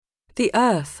The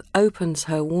earth opens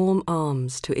her warm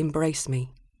arms to embrace me.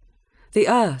 The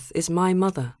earth is my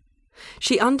mother.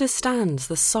 She understands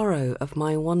the sorrow of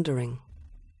my wandering.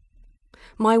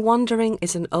 My wandering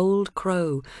is an old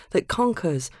crow that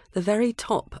conquers the very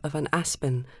top of an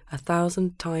aspen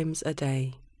 1,000 times a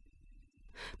day.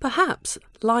 Perhaps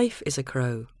life is a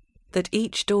crow that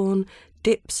each dawn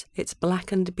dips its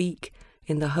blackened beak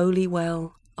in the holy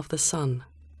well of the sun.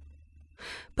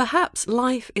 Perhaps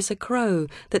life is a crow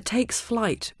that takes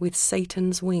flight with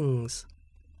Satan's wings.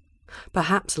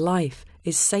 Perhaps life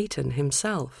is Satan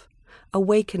himself,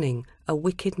 awakening a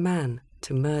wicked man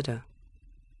to murder.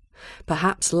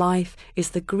 Perhaps life is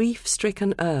the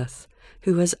grief-stricken earth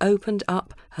who has opened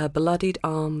up her bloodied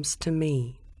arms to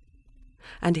me.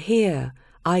 And here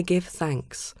I give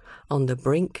thanks on the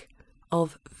brink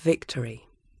of victory.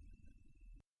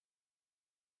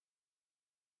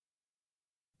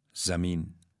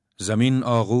 زمین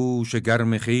آغوش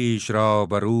گرم خویش را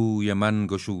بر روی من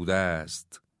گشوده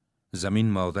است.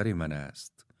 زمین مادر من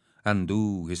است.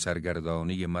 اندوه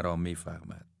سرگردانی مرا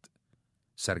میفهمد.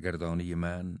 سرگردانی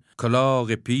من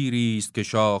کلاغ پیری است که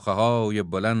شاخه‌های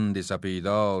بلند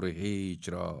سپیدار هیچ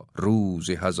را روز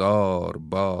 1000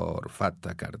 بار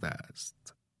فتح کرده است.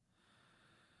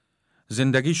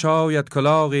 زندگی شاید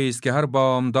کلاغی است که هر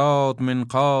بامداد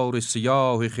منقار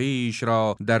سیاه خیش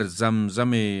را در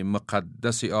زمزم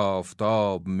مقدس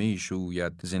آفتاب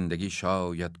میشوید. زندگی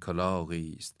شاید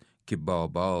کلاغی است که با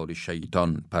بال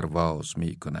شیطان پرواز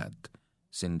میکند.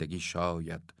 زندگی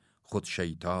شاید خود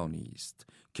شیطانی است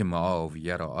که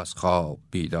معاویه را از خواب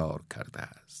بیدار کرده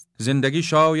است. زندگی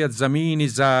شاید زمینی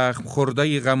زخم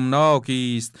خورده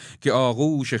غمناکی است که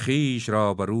آغوش خیش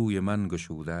را بر روی من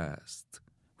گشوده است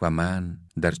و من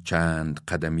در چند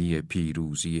قدمی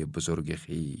پیروزی بزرگ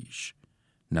خیش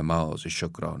نماز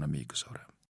شکرانه می‌گزارم.